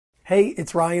Hey,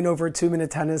 it's Ryan over at 2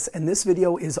 Minute Tennis, and this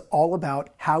video is all about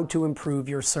how to improve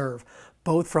your serve,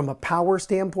 both from a power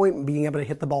standpoint, being able to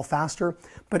hit the ball faster,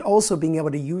 but also being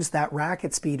able to use that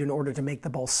racket speed in order to make the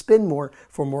ball spin more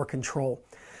for more control.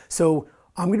 So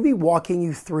I'm going to be walking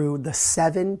you through the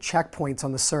 7 checkpoints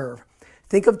on the serve.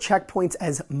 Think of checkpoints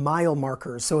as mile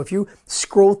markers. So if you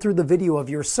scroll through the video of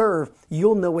your serve,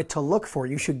 you'll know what to look for.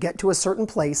 You should get to a certain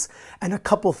place and a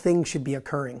couple things should be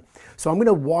occurring. So I'm going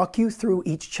to walk you through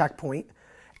each checkpoint.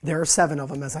 There are 7 of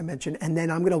them, as I mentioned, and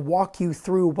then I'm going to walk you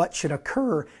through what should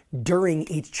occur during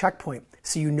each checkpoint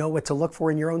so you know what to look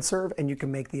for in your own serve and you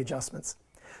can make the adjustments.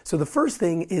 So the first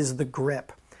thing is the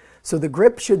grip. So the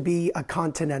grip should be a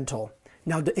continental.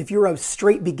 Now, if you're a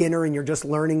straight beginner and you're just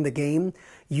learning the game,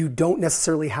 you don't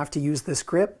necessarily have to use this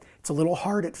grip. It's a little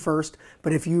hard at first,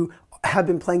 but if you have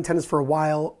been playing tennis for a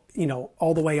while,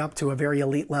 all the way up to a very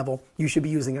elite level, you should be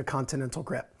using a continental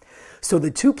grip. So the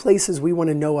 2 places we want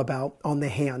to know about on the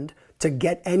hand to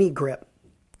get any grip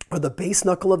are the base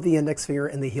knuckle of the index finger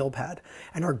and the heel pad.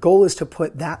 And our goal is to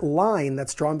put that line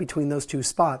that's drawn between those 2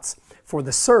 spots for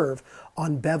the serve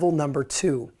on bevel number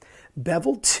 2.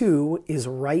 Bevel 2 is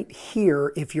right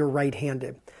here if you're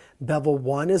right-handed. Bevel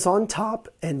 1 is on top,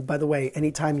 and by the way,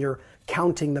 anytime you're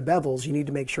counting the bevels, you need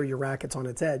to make sure your racket's on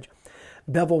its edge.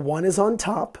 Bevel 1 is on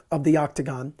top of the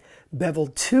octagon. Bevel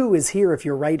 2 is here if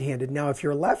you're right-handed. Now, if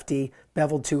you're lefty,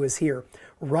 bevel 2 is here.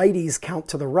 Righties count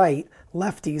to the right,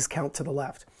 lefties count to the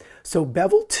left. So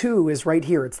bevel 2 is right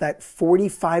here. It's that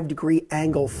 45-degree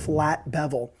angle flat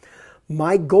bevel.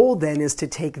 My goal then is to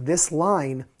take this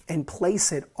line and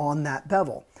place it on that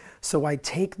bevel. So I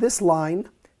take this line,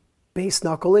 base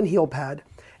knuckle and heel pad,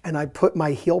 and I put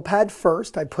my heel pad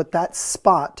first. I put that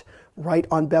spot right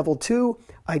on bevel 2.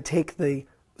 I take the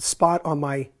spot on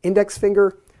my index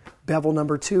finger, bevel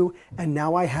number 2, and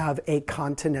now I have a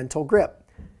continental grip.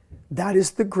 That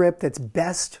is the grip that's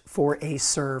best for a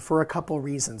serve for a couple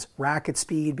reasons. Racket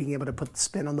speed, being able to put the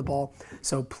spin on the ball.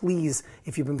 So please,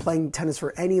 if you've been playing tennis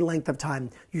for any length of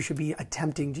time, you should be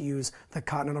attempting to use the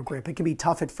continental grip. It can be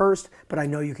tough at first, but I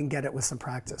know you can get it with some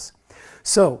practice.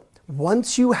 So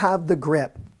once you have the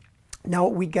grip, now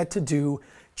we get to do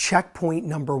checkpoint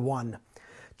number 1.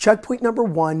 Checkpoint number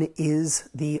 1 is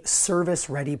the service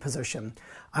ready position.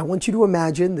 I want you to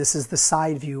imagine this is the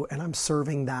side view and I'm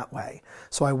serving that way.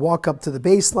 So I walk up to the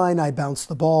baseline, I bounce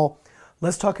the ball.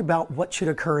 Let's talk about what should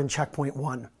occur in checkpoint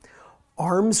 1.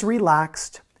 Arms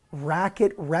relaxed,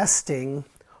 racket resting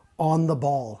on the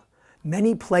ball.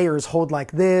 Many players hold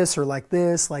like this or like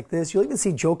this, like this. You'll even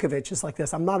see Djokovic is like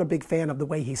this. I'm not a big fan of the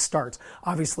way he starts.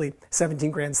 Obviously, 17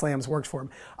 Grand Slams works for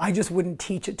him. I just wouldn't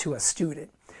teach it to a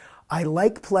student. I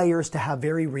like players to have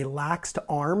very relaxed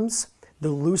arms. The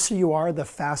looser you are, the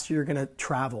faster you're going to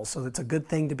travel. So it's a good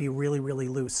thing to be really, really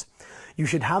loose. You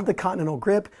should have the continental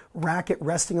grip, racket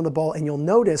resting on the ball, and you'll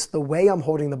notice the way I'm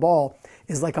holding the ball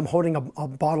is like I'm holding a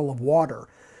bottle of water.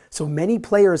 So many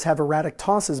players have erratic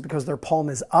tosses because their palm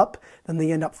is up, then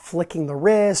they end up flicking the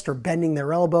wrist or bending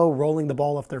their elbow, rolling the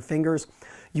ball off their fingers.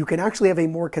 You can actually have a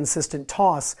more consistent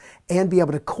toss and be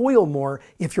able to coil more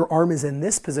if your arm is in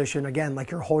this position, again,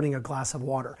 like you're holding a glass of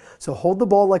water. So hold the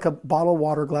ball like a bottle of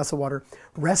water, glass of water,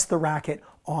 rest the racket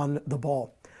on the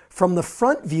ball. From the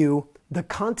front view, the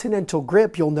continental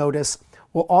grip, you'll notice,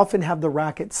 will often have the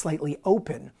racket slightly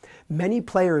open. Many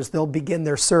players, they'll begin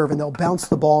their serve and they'll bounce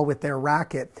the ball with their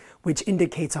racket, which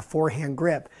indicates a forehand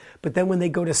grip. But then when they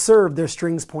go to serve, their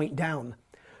strings point down.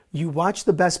 You watch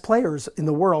the best players in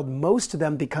the world, most of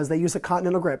them because they use a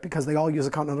continental grip, because they all use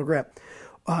a continental grip,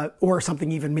 or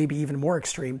something maybe even more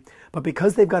extreme. But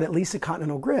because they've got at least a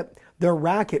continental grip, their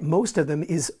racket, most of them,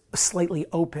 is slightly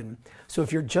open. So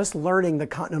if you're just learning the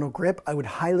continental grip, I would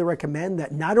highly recommend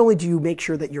that not only do you make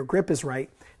sure that your grip is right,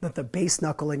 that the base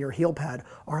knuckle and your heel pad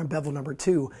are on bevel number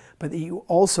 2, but that you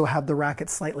also have the racket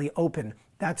slightly open.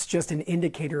 That's just an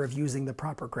indicator of using the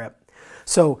proper grip.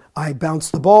 So I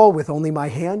bounce the ball with only my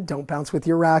hand. Don't bounce with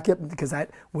your racket because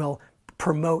that will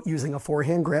promote using a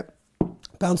forehand grip.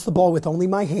 Bounce the ball with only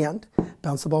my hand.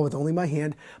 Bounce the ball with only my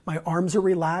hand. My arms are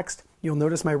relaxed. You'll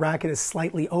notice my racket is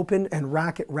slightly open and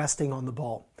racket resting on the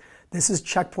ball. This is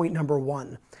checkpoint number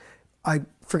 1. I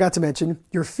forgot to mention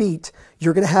your feet.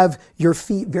 You're going to have your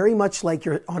feet very much like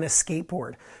you're on a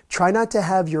skateboard. Try not to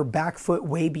have your back foot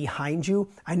way behind you.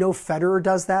 I know Federer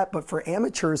does that, but for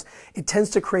amateurs, it tends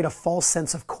to create a false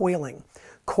sense of coiling.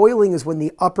 Coiling is when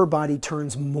the upper body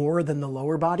turns more than the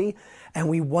lower body, and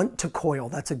we want to coil.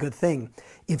 That's a good thing.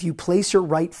 If you place your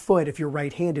right foot, if you're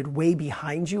right-handed, way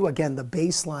behind you, again, the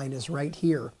baseline is right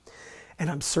here, and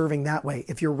I'm serving that way.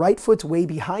 If your right foot's way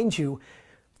behind you,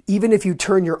 even if you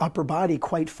turn your upper body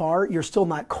quite far, you're still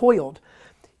not coiled.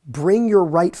 Bring your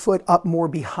right foot up more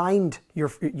behind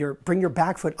bring your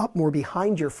back foot up more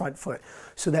behind your front foot,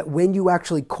 so that when you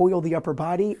actually coil the upper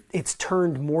body, it's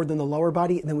turned more than the lower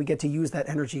body, and then we get to use that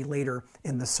energy later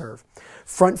in the serve.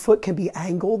 Front foot can be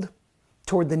angled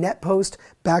toward the net post,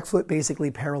 back foot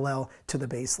basically parallel to the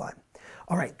baseline.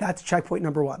 All right, that's checkpoint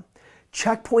number one.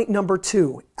 Checkpoint number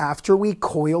two, after we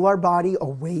coil our body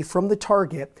away from the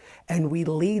target and we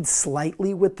lead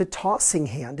slightly with the tossing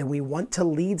hand, and we want to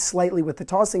lead slightly with the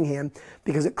tossing hand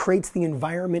because it creates the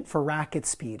environment for racket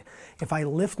speed. If I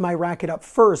lift my racket up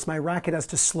first, my racket has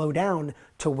to slow down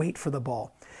to wait for the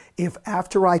ball. If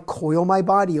after I coil my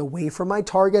body away from my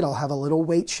target, I'll have a little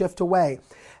weight shift away.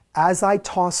 As I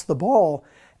toss the ball,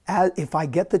 if I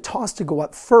get the toss to go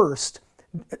up first,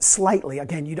 slightly,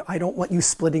 again, I don't want you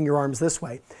splitting your arms this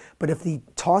way, but if the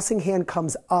tossing hand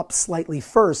comes up slightly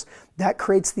first, that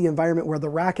creates the environment where the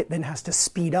racket then has to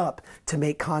speed up to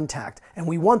make contact. And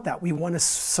we want that. We want to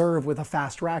serve with a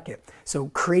fast racket. So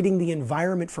creating the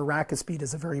environment for racket speed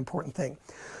is a very important thing.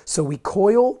 So we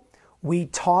coil, we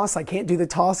toss. I can't do the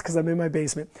toss because I'm in my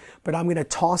basement, but I'm going to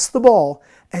toss the ball,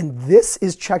 and this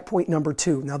is checkpoint number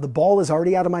two. Now the ball is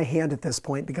already out of my hand at this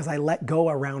point because I let go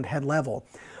around head level.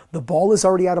 The ball is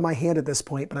already out of my hand at this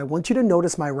point, but I want you to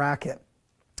notice my racket.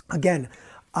 Again,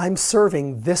 I'm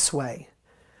serving this way.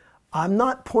 I'm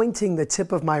not pointing the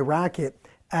tip of my racket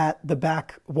at the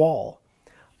back wall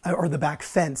or the back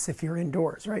fence if you're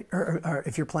indoors, right? Or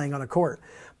if you're playing on a court.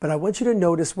 But I want you to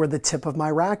notice where the tip of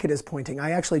my racket is pointing.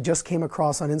 I actually just came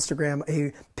across on Instagram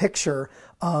a picture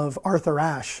of Arthur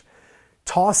Ashe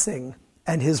tossing,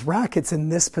 and his racket's in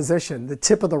this position. The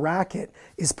tip of the racket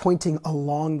is pointing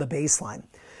along the baseline.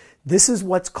 This is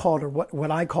what's called, or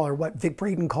what I call, or what Vic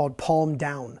Braden called, palm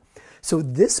down. So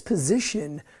this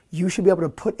position, you should be able to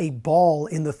put a ball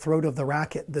in the throat of the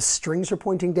racket. The strings are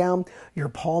pointing down, your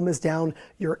palm is down,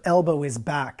 your elbow is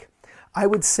back. I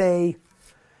would say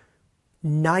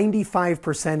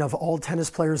 95% of all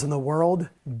tennis players in the world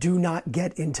do not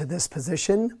get into this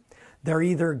position. They're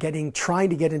either trying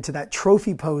to get into that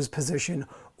trophy pose position,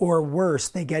 or worse,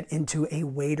 they get into a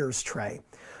waiter's tray.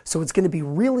 So it's going to be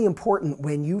really important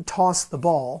when you toss the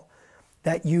ball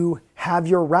that you have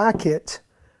your racket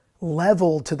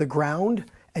level to the ground,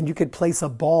 and you could place a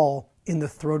ball in the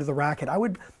throat of the racket. I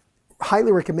would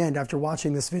highly recommend, after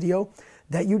watching this video,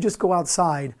 that you just go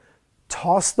outside,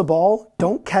 toss the ball,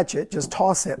 don't catch it, just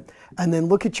toss it, and then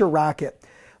look at your racket.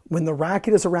 When the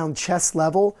racket is around chest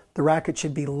level, the racket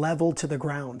should be level to the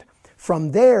ground.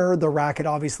 From there, the racket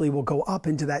obviously will go up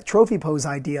into that trophy pose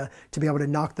idea to be able to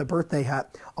knock the birthday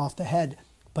hat off the head.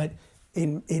 But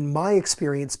in my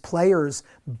experience, players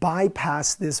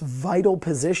bypass this vital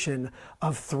position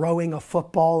of throwing a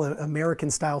football, an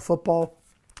American-style football,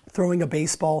 throwing a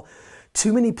baseball.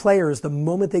 Too many players, the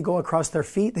moment they go across their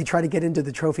feet, they try to get into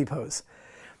the trophy pose.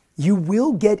 You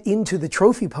will get into the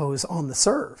trophy pose on the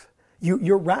serve.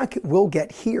 Your racket will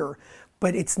get here,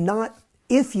 but it's not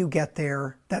if you get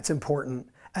there that's important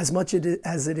as much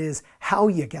as it is how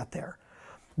you get there.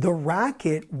 The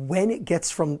racket, when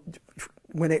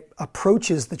it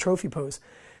approaches the trophy pose,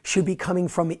 should be coming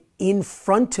from in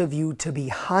front of you to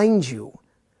behind you.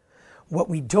 What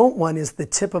we don't want is the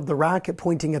tip of the racket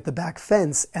pointing at the back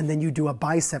fence and then you do a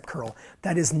bicep curl.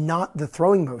 That is not the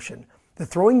throwing motion. The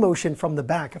throwing motion from the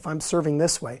back, if I'm serving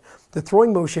this way, the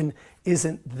throwing motion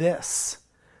isn't this.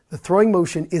 The throwing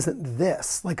motion isn't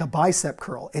this, like a bicep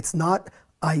curl. It's not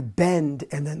I bend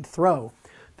and then throw.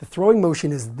 The throwing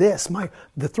motion is this.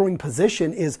 The throwing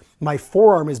position is my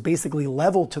forearm is basically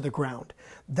level to the ground.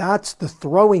 That's the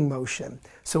throwing motion.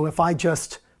 So if I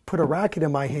just put a racket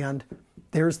in my hand,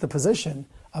 there's the position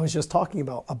I was just talking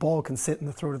about. A ball can sit in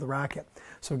the throat of the racket.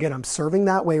 So again, I'm serving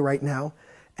that way right now,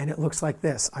 and it looks like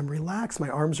this. I'm relaxed, my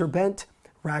arms are bent,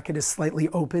 racket is slightly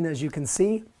open as you can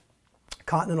see,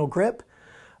 continental grip.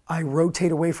 I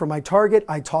rotate away from my target,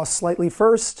 I toss slightly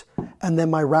first, and then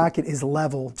my racket is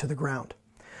level to the ground.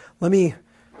 Let me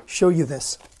show you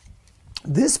this.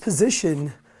 This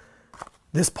position,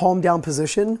 this palm down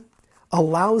position,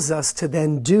 allows us to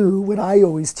then do what I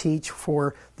always teach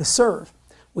for the serve,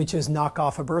 which is knock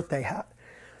off a birthday hat.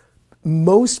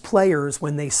 Most players,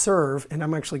 when they serve, and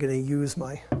I'm actually going to use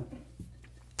my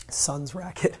son's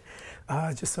racket,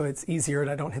 just so it's easier and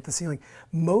I don't hit the ceiling.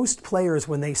 Most players,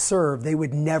 when they serve, they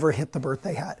would never hit the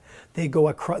birthday hat. They go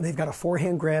across, they've got a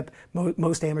forehand grip,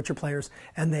 most amateur players,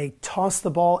 and they toss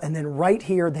the ball, and then right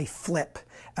here they flip.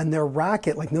 And their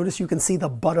racket, like notice you can see the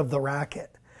butt of the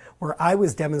racket. Where I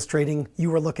was demonstrating, you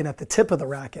were looking at the tip of the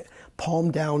racket,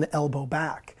 palm down, elbow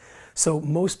back. So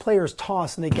most players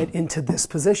toss and they get into this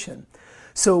position.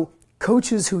 So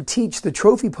coaches who teach the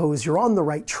trophy pose, you're on the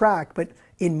right track, but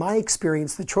in my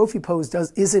experience, the trophy pose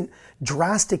isn't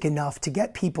drastic enough to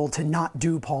get people to not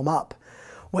do palm up.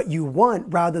 What you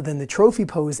want, rather than the trophy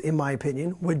pose, in my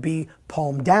opinion, would be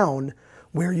palm down,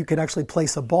 where you could actually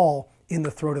place a ball in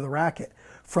the throat of the racket.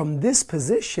 From this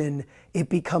position, it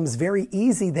becomes very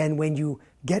easy then when you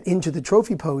get into the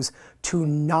trophy pose to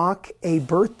knock a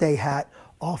birthday hat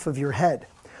off of your head.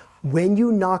 When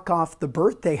you knock off the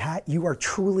birthday hat, you are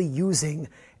truly using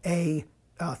a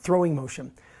throwing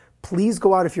motion. Please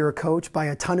go out, if you're a coach, buy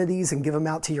a ton of these and give them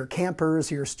out to your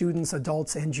campers, your students,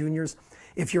 adults, and juniors.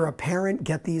 If you're a parent,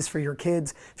 get these for your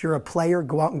kids. If you're a player,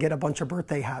 go out and get a bunch of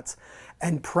birthday hats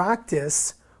and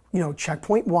practice,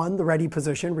 checkpoint 1, the ready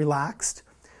position, relaxed,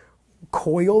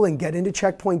 coil and get into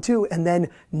checkpoint 2, and then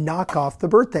knock off the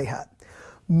birthday hat.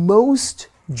 Most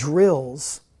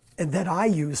drills, and that I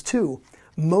use too,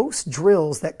 most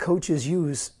drills that coaches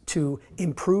use to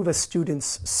improve a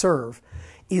student's serve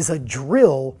is a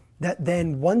drill that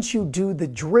then once you do the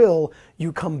drill,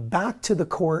 you come back to the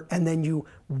court and then you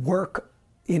work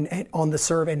on the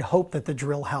serve and hope that the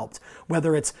drill helped.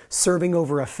 Whether it's serving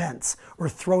over a fence or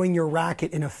throwing your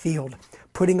racket in a field,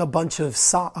 putting a bunch of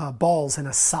balls in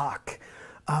a sock,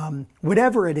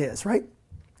 whatever it is, right?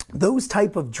 Those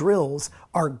type of drills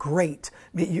are great.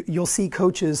 You'll see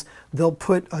coaches, they'll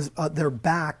put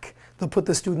they'll put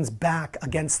the student's back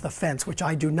against the fence, which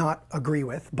I do not agree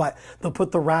with, but they'll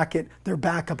put their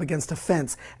back up against a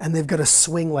fence and they've got to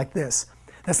swing like this.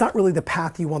 That's not really the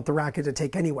path you want the racket to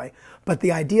take anyway. But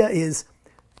the idea is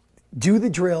do the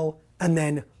drill and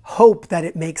then hope that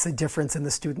it makes a difference in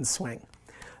the student's swing.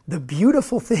 The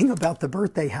beautiful thing about the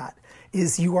birthday hat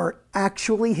is you are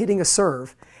actually hitting a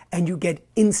serve and you get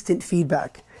instant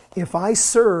feedback. If I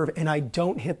serve and I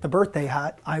don't hit the birthday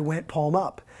hat, I went palm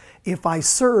up. If I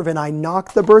serve and I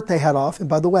knock the birthday hat off, and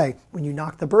by the way, when you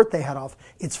knock the birthday hat off,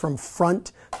 it's from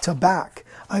front to back.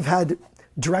 I've had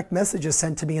direct messages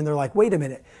sent to me and they're like, wait a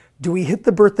minute, do we hit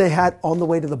the birthday hat on the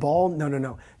way to the ball?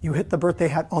 No. You hit the birthday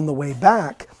hat on the way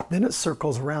back, then it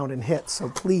circles around and hits. So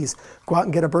please go out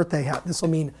and get a birthday hat. This will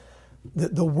mean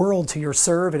the world to your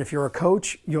serve. And if you're a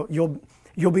coach,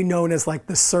 you'll be known as like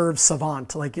the serve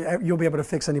savant. Like you'll be able to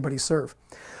fix anybody's serve.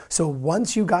 So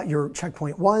once you got your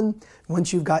checkpoint 1,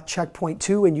 once you've got checkpoint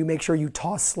 2, and you make sure you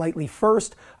toss slightly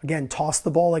first, again, toss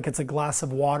the ball like it's a glass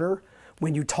of water.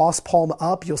 When you toss palm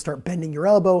up, you'll start bending your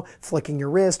elbow, flicking your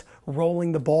wrist,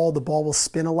 rolling the ball will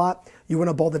spin a lot. You want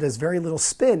a ball that has very little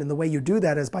spin, and the way you do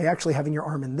that is by actually having your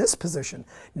arm in this position,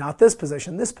 not this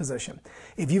position, this position.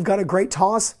 If you've got a great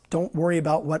toss, don't worry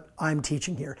about what I'm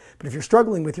teaching here. But if you're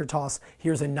struggling with your toss,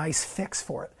 here's a nice fix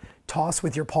for it. Toss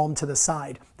with your palm to the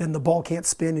side. Then the ball can't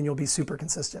spin and you'll be super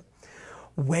consistent.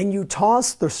 When you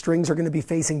toss, the strings are going to be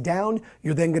facing down.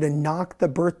 You're then going to knock the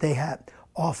birthday hat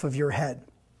off of your head.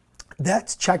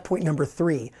 That's checkpoint number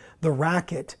 3, the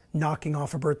racket knocking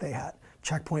off a birthday hat.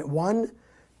 Checkpoint 1,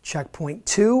 checkpoint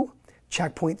 2,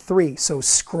 checkpoint 3. So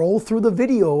scroll through the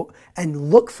video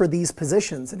and look for these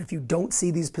positions. And if you don't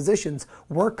see these positions,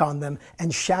 work on them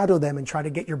and shadow them and try to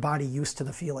get your body used to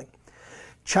the feeling.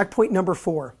 Checkpoint number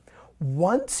 4.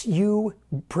 Once you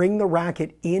bring the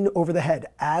racket in over the head,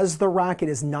 as the racket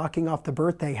is knocking off the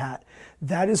birthday hat,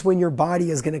 that is when your body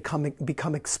is going to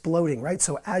become exploding, right?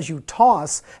 So as you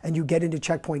toss and you get into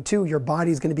checkpoint 2, your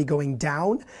body is going to be going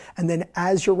down. And then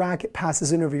as your racket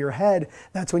passes in over your head,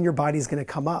 that's when your body is going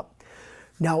to come up.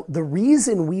 Now, the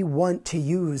reason we want to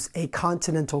use a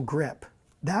continental grip,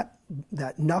 that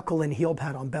knuckle and heel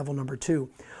pad on bevel number 2,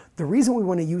 the reason we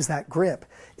want to use that grip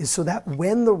is so that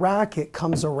when the racket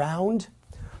comes around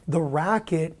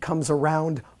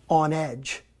on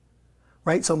edge,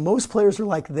 right? So most players are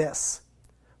like this.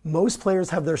 Most players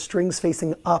have their strings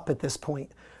facing up at this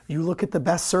point. You look at the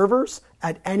best servers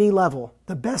at any level,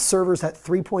 the best servers at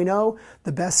 3.0,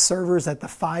 the best servers at the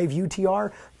 5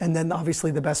 UTR, and then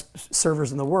obviously the best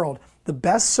servers in the world. The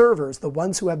best servers, the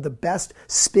ones who have the best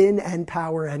spin and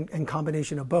power and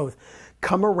combination of both,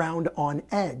 come around on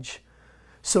edge.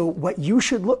 So what you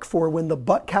should look for when the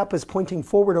butt cap is pointing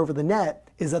forward over the net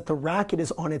is that the racket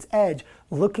is on its edge,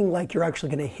 looking like you're actually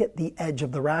going to hit the edge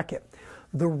of the racket.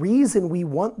 The reason we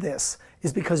want this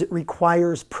is because it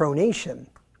requires pronation.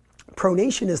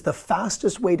 Pronation is the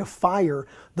fastest way to fire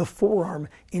the forearm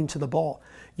into the ball.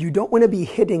 You don't want to be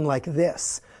hitting like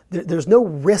this. There's no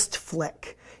wrist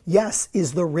flick. Yes,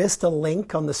 is the wrist a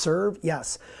link on the serve?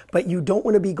 Yes, but you don't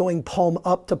want to be going palm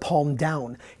up to palm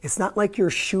down. It's not like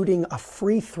you're shooting a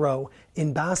free throw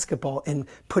in basketball and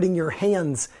putting your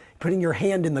hand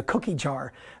in the cookie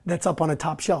jar that's up on a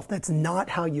top shelf. That's not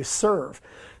how you serve.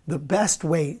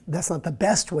 That's not the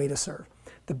best way to serve.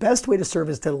 The best way to serve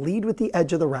is to lead with the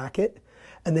edge of the racket,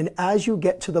 and then as you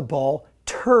get to the ball,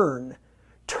 turn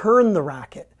turn the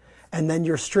racket. And then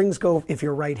your strings go, if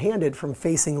you're right-handed, from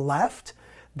facing left.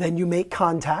 Then you make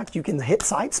contact. You can hit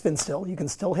side spin still. You can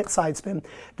still hit side spin.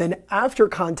 Then after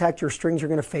contact, your strings are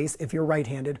going to face, if you're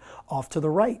right-handed, off to the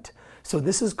right. So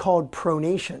this is called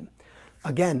pronation.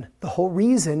 Again, the whole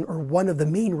reason, or one of the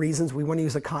main reasons we want to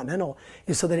use a continental,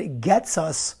 is so that it gets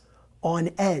us on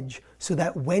edge, so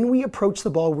that when we approach the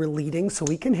ball, we're leading, so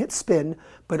we can hit spin,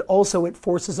 but also it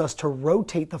forces us to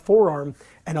rotate the forearm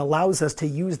and allows us to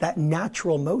use that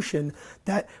natural motion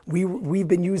that we've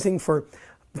been using for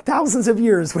thousands of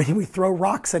years when we throw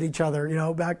rocks at each other,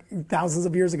 back thousands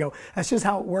of years ago. That's just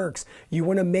how it works. You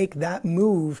want to make that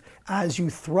move as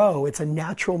you throw. It's a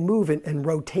natural move and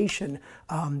rotation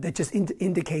that just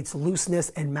indicates looseness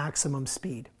and maximum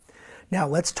speed. Now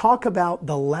let's talk about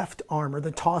the left arm, or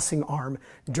the tossing arm,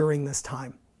 during this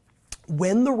time.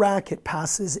 When the racket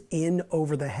passes in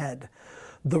over the head,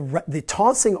 the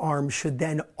tossing arm should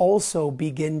then also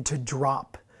begin to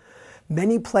drop.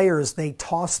 Many players, they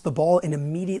toss the ball and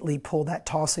immediately pull that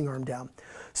tossing arm down.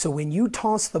 So when you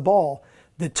toss the ball,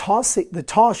 the toss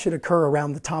should occur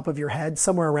around the top of your head,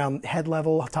 somewhere around head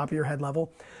level, top of your head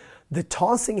level. The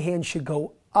tossing hand should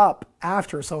go up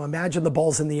after. So imagine the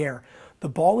ball's in the air. The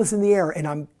ball is in the air and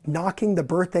I'm knocking the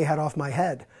birthday hat off my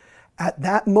head. At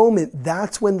that moment,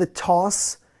 that's when the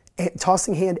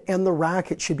tossing hand and the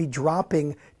racket should be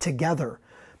dropping together.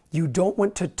 You don't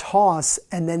want to toss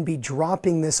and then be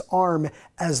dropping this arm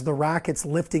as the racket's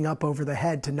lifting up over the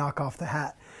head to knock off the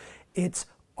hat. It's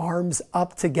arms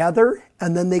up together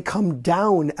and then they come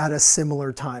down at a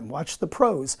similar time. Watch the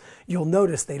pros. You'll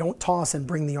notice they don't toss and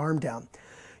bring the arm down.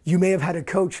 You may have had a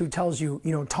coach who tells you,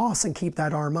 toss and keep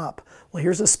that arm up. Well,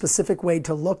 here's a specific way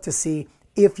to look to see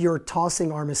if your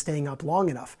tossing arm is staying up long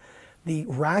enough. The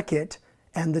racket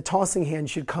and the tossing hand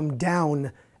should come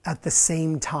down at the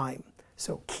same time.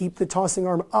 So keep the tossing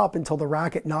arm up until the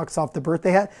racket knocks off the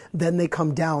birthday hat, then they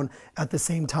come down at the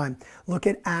same time. Look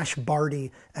at Ash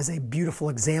Barty as a beautiful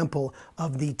example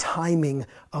of the timing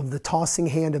of the tossing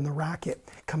hand and the racket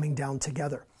coming down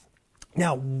together.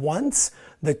 Now, once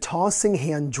the tossing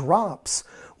hand drops,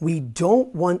 we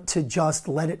don't want to just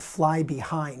let it fly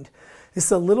behind. This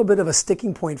is a little bit of a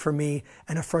sticking point for me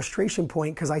and a frustration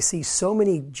point because I see so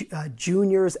many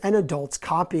juniors and adults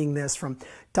copying this from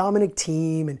Dominic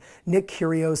Thiem and Nick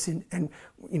Kyrgios and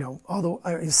although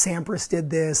Sampras did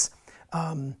this,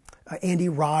 Andy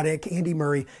Roddick, Andy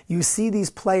Murray. You see these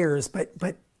players, but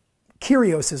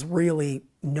Kyrgios is really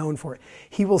known for it.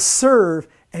 He will serve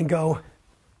and go,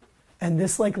 and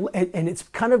it's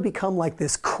kind of become like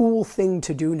this cool thing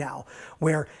to do now,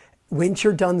 where once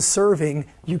you're done serving,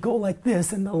 you go like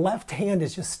this and the left hand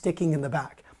is just sticking in the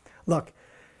back. Look,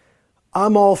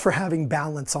 I'm all for having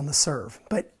balance on the serve,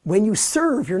 but when you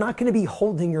serve, you're not going to be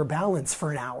holding your balance for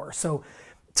an hour. So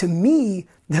to me,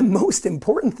 the most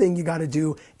important thing you got to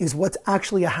do is what's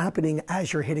actually happening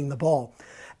as you're hitting the ball.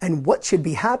 And what should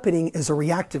be happening is a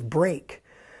reactive break.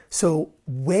 So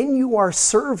when you are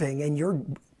serving and your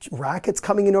racket's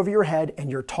coming in over your head and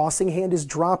your tossing hand is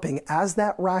dropping, as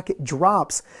that racket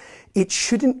drops, it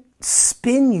shouldn't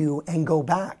spin you and go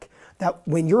back. That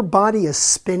when your body is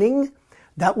spinning,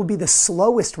 that will be the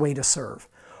slowest way to serve.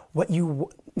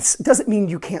 Doesn't mean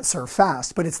you can't serve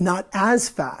fast, but it's not as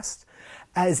fast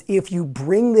as if you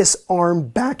bring this arm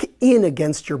back in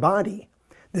against your body.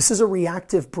 This is a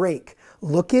reactive break.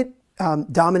 Look at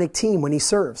Dominic Thiem when he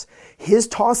serves. His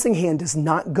tossing hand does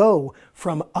not go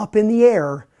from up in the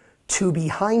air to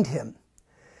behind him.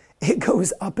 It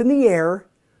goes up in the air,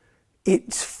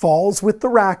 it falls with the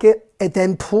racket, it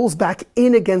then pulls back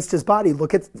in against his body.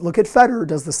 Look at Federer,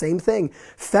 does the same thing.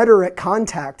 Federer at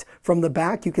contact from the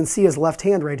back, you can see his left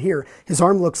hand right here. His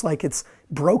arm looks like it's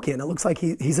broken. It looks like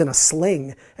he's in a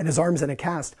sling and his arm's in a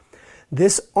cast.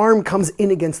 This arm comes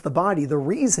in against the body. The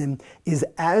reason is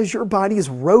as your body is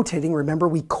rotating, remember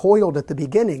we coiled at the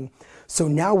beginning, so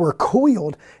now we're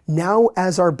coiled. Now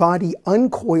as our body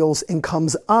uncoils and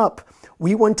comes up,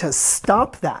 we want to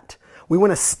stop that. We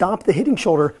want to stop the hitting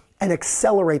shoulder and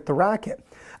accelerate the racket.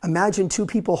 Imagine two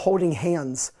people holding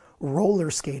hands, roller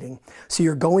skating. So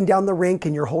you're going down the rink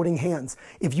and you're holding hands.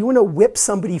 If you want to whip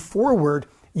somebody forward,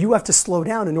 you have to slow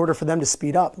down in order for them to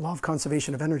speed up. Law of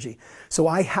conservation of energy. So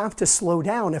I have to slow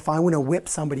down if I want to whip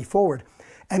somebody forward.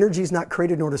 Energy is not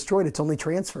created nor destroyed, it's only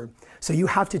transferred. So you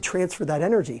have to transfer that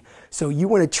energy. So you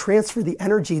want to transfer the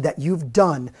energy that you've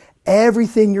done.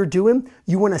 Everything you're doing,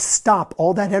 you want to stop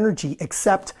all that energy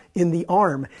except in the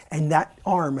arm, and that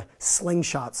arm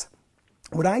slingshots.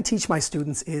 What I teach my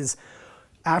students is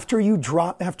after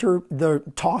the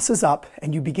toss is up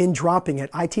and you begin dropping it,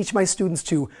 I teach my students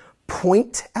to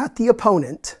point at the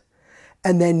opponent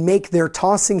and then make their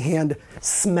tossing hand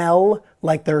smell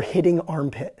like they're hitting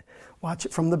armpit. Watch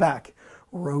it from the back.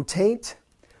 Rotate,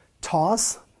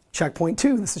 toss, checkpoint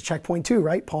 2. This is checkpoint 2,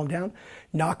 right? Palm down.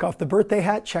 Knock off the birthday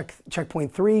hat,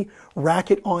 checkpoint 3.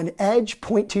 Racket on edge,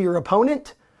 point to your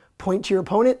opponent,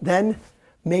 then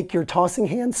make your tossing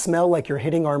hand smell like you're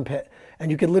hitting armpit. And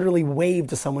you can literally wave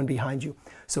to someone behind you.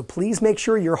 So please make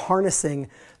sure you're harnessing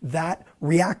that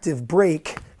reactive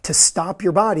brake to stop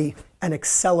your body and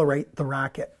accelerate the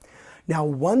racket. Now,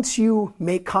 once you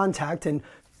make contact, and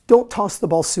don't toss the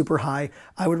ball super high,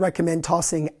 I would recommend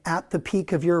tossing at the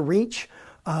peak of your reach,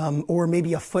 or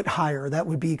maybe a foot higher. That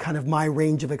would be kind of my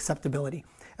range of acceptability.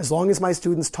 As long as my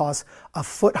students toss a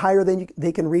foot higher than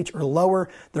they can reach or lower,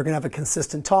 they're going to have a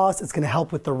consistent toss. It's going to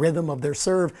help with the rhythm of their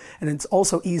serve, and it's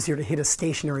also easier to hit a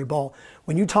stationary ball.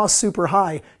 When you toss super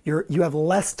high, you have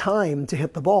less time to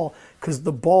hit the ball because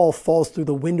the ball falls through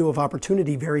the window of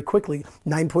opportunity very quickly,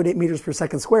 9.8 meters per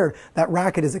second squared. That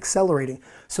racket is accelerating.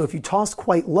 So if you toss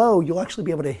quite low, you'll actually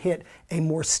be able to hit a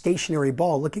more stationary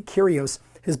ball. Look at Kyrgios.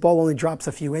 His ball only drops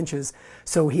a few inches.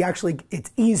 So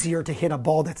it's easier to hit a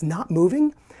ball that's not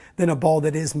moving than a ball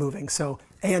that is moving. So,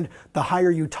 and the higher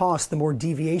you toss, the more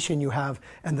deviation you have,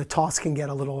 and the toss can get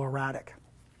a little erratic.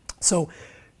 So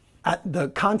at the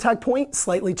contact point,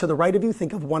 slightly to the right of you,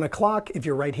 think of 1 o'clock if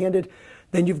you're right-handed.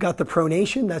 Then you've got the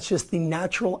pronation. That's just the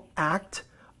natural act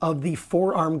of the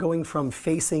forearm going from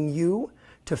facing you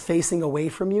to facing away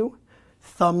from you.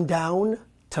 Thumb down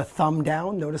to thumb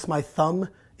down. Notice my thumb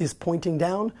is pointing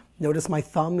down. Notice my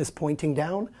thumb is pointing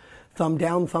down. Thumb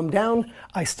down, thumb down.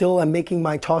 I still am making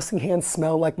my tossing hand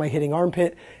smell like my hitting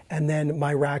armpit, and then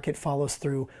my racket follows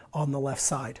through on the left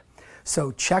side.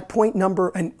 So checkpoint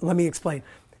number, and let me explain.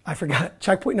 I forgot.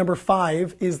 Checkpoint number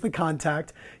 5 is the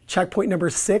contact. Checkpoint number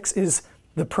 6 is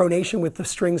the pronation with the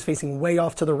strings facing way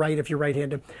off to the right if you're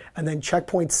right-handed. And then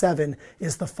checkpoint 7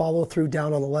 is the follow through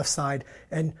down on the left side.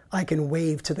 And I can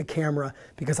wave to the camera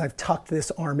because I've tucked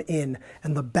this arm in,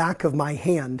 and the back of my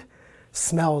hand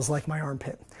smells like my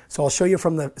armpit. So I'll show you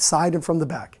from the side and from the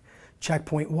back.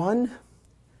 Checkpoint 1,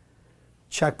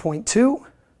 checkpoint 2,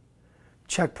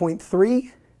 checkpoint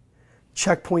 3,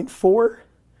 checkpoint 4,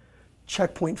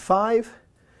 checkpoint 5,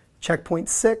 checkpoint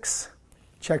 6,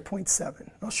 checkpoint 7.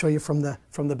 I'll show you from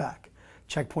the back.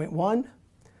 Checkpoint 1,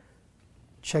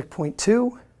 checkpoint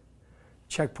 2,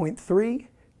 checkpoint 3,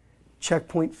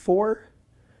 checkpoint 4,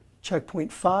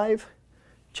 checkpoint 5,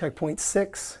 checkpoint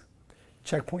 6,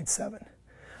 checkpoint 7.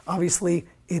 Obviously,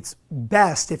 it's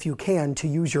best if you can to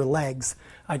use your legs.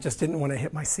 I just didn't want to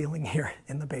hit my ceiling here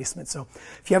in the basement. So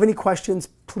if you have any questions,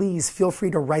 please feel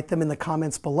free to write them in the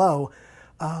comments below.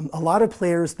 A lot of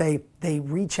players, they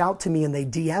reach out to me and they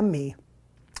DM me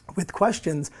with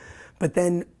questions, but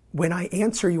then when I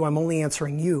answer you, I'm only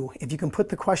answering you. If you can put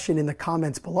the question in the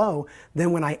comments below,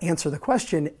 then when I answer the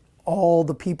question, all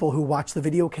the people who watch the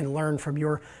video can learn from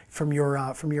your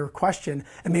question,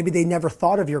 and maybe they never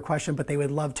thought of your question, but they would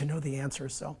love to know the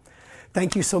answers. So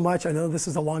thank you so much. I know this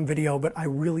is a long video, but I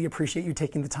really appreciate you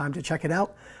taking the time to check it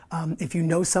out. If you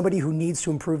know somebody who needs to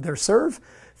improve their serve,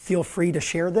 feel free to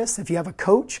share this. If you have a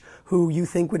coach who you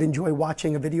think would enjoy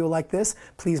watching a video like this,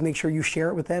 please make sure you share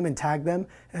it with them and tag them,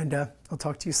 and I'll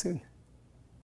talk to you soon.